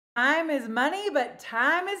Time is money, but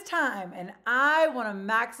time is time, and I want to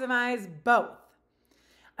maximize both.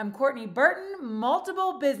 I'm Courtney Burton,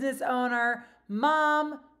 multiple business owner,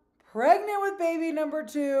 mom, pregnant with baby number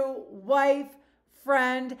 2, wife,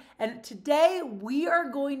 friend, and today we are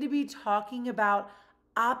going to be talking about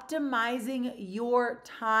optimizing your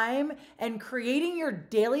time and creating your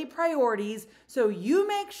daily priorities so you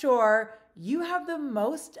make sure you have the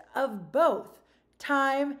most of both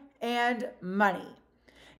time and money.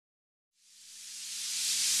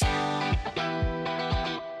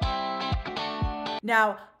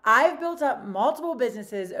 Now, I've built up multiple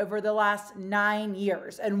businesses over the last 9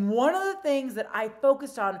 years. And one of the things that I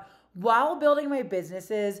focused on while building my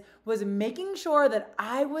businesses was making sure that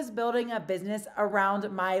I was building a business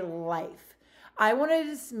around my life. I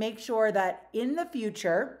wanted to make sure that in the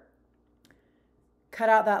future, cut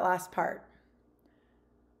out that last part.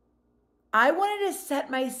 I wanted to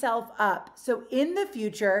set myself up so in the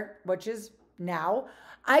future, which is now,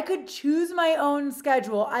 I could choose my own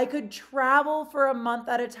schedule. I could travel for a month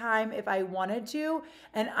at a time if I wanted to,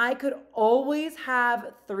 and I could always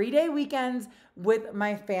have 3-day weekends with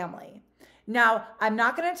my family. Now, I'm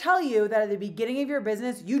not going to tell you that at the beginning of your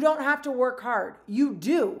business, you don't have to work hard. You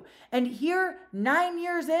do. And here, 9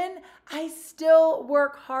 years in, I still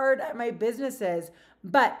work hard at my businesses.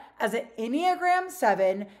 But as an Enneagram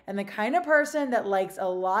 7 and the kind of person that likes a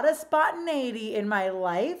lot of spontaneity in my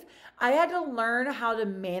life, I had to learn how to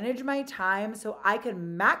manage my time so I could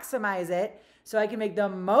maximize it, so I can make the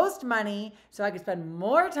most money, so I could spend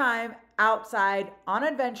more time outside on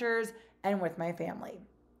adventures and with my family.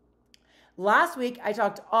 Last week, I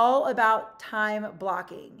talked all about time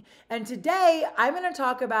blocking. And today, I'm going to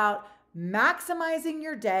talk about maximizing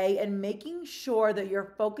your day and making sure that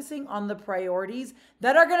you're focusing on the priorities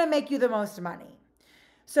that are going to make you the most money.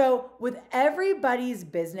 So with everybody's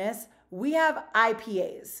business, we have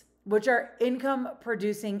IPAs, which are income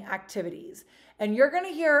producing activities. And you're going to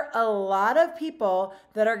hear a lot of people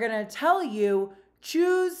that are going to tell you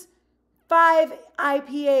choose 5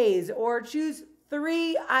 IPAs or choose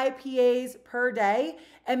 3 IPAs per day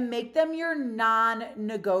and make them your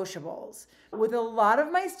non-negotiables. With a lot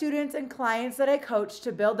of my students and clients that I coach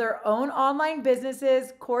to build their own online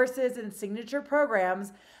businesses, courses, and signature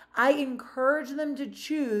programs, I encourage them to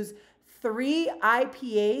choose 3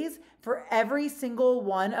 IPAs for every single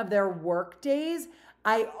one of their work days.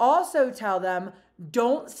 I also tell them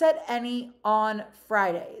don't set any on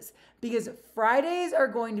Fridays because Fridays are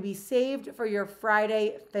going to be saved for your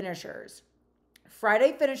Friday finishers.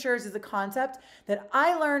 Friday finishers is a concept that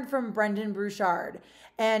I learned from Brendan Bouchard.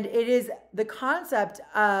 And it is the concept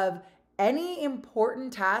of any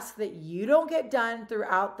important task that you don't get done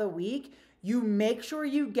throughout the week, you make sure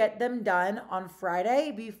you get them done on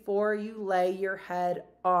Friday before you lay your head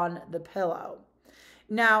on the pillow.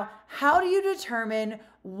 Now, how do you determine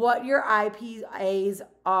what your IPAs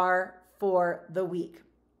are for the week?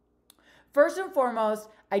 First and foremost,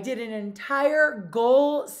 I did an entire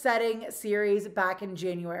goal setting series back in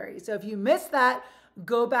January. So if you missed that,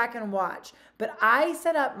 go back and watch. But I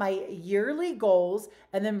set up my yearly goals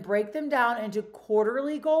and then break them down into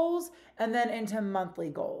quarterly goals and then into monthly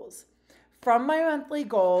goals. From my monthly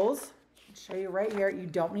goals, I'll show you right here, you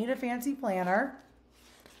don't need a fancy planner.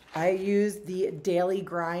 I use the Daily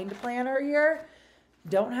Grind planner here.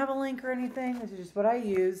 Don't have a link or anything. This is just what I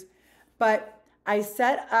use. But I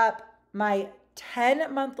set up my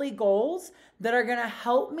 10 monthly goals that are going to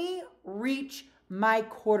help me reach my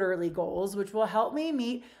quarterly goals, which will help me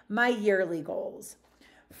meet my yearly goals.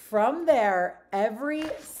 From there, every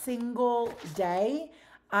single day,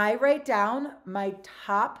 I write down my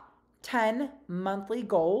top 10 monthly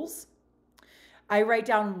goals. I write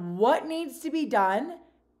down what needs to be done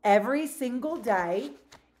every single day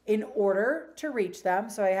in order to reach them.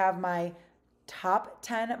 So I have my top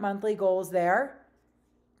 10 monthly goals there,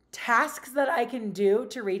 tasks that I can do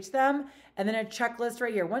to reach them, and then a checklist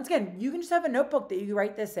right here. Once again, you can just have a notebook that you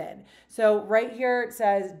write this in. So right here it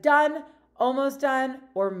says done, almost done,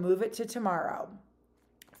 or move it to tomorrow.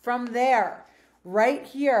 From there, right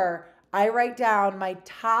here, I write down my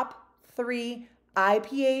top 3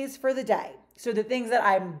 IPAs for the day. So the things that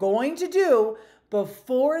I'm going to do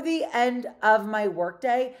before the end of my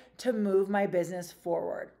workday to move my business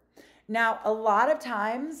forward. Now, a lot of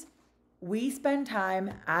times we spend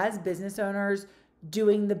time as business owners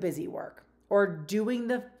doing the busy work or doing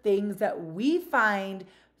the things that we find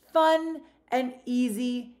fun and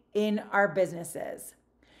easy in our businesses.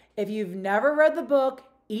 If you've never read the book,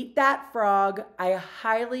 Eat That Frog, I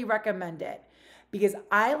highly recommend it because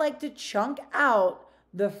I like to chunk out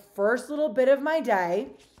the first little bit of my day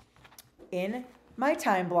in my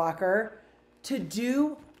time blocker to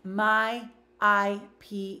do my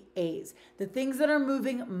IPAs, the things that are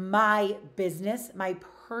moving my business, my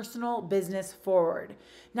personal business forward.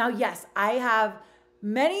 Now, yes, I have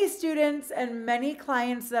many students and many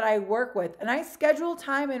clients that I work with, and I schedule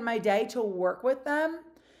time in my day to work with them.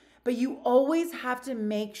 But you always have to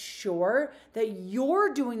make sure that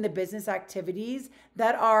you're doing the business activities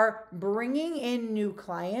that are bringing in new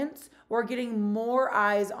clients or getting more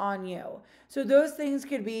eyes on you. So those things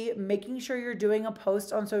could be making sure you're doing a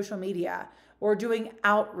post on social media or doing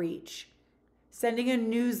outreach, sending a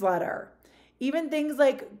newsletter, even things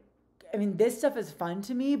like, this stuff is fun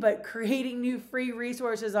to me, but creating new free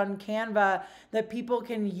resources on Canva that people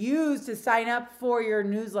can use to sign up for your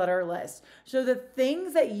newsletter list. So the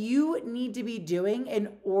things that you need to be doing in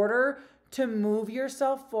order to move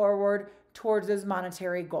yourself forward towards those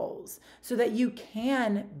monetary goals so that you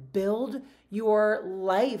can build your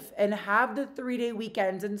life and have the 3-day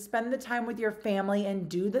weekends and spend the time with your family and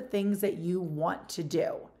do the things that you want to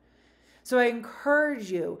do. So I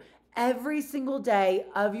encourage you, every single day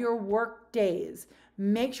of your work days,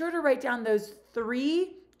 make sure to write down those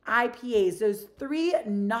 3 IPAs, those 3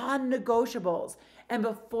 non-negotiables. And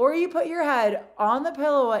before you put your head on the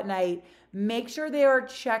pillow at night, make sure they are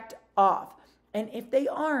checked off. And if they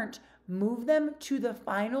aren't, move them to the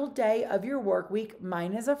final day of your work week.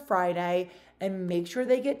 Mine is a Friday, and make sure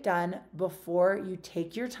they get done before you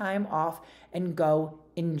take your time off and go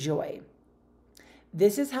enjoy.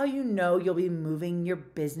 This is how you know you'll be moving your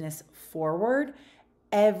business forward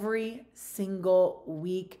every single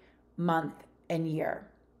week, month, and year.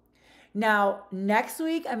 Now, next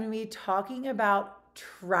week, I'm going to be talking about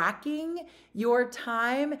tracking your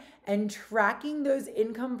time and tracking those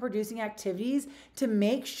income producing activities to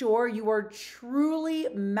make sure you are truly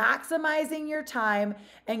maximizing your time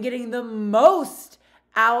and getting the most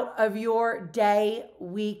out of your day,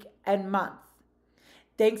 week, and month.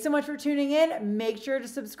 Thanks so much for tuning in. Make sure to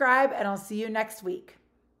subscribe, and I'll see you next week.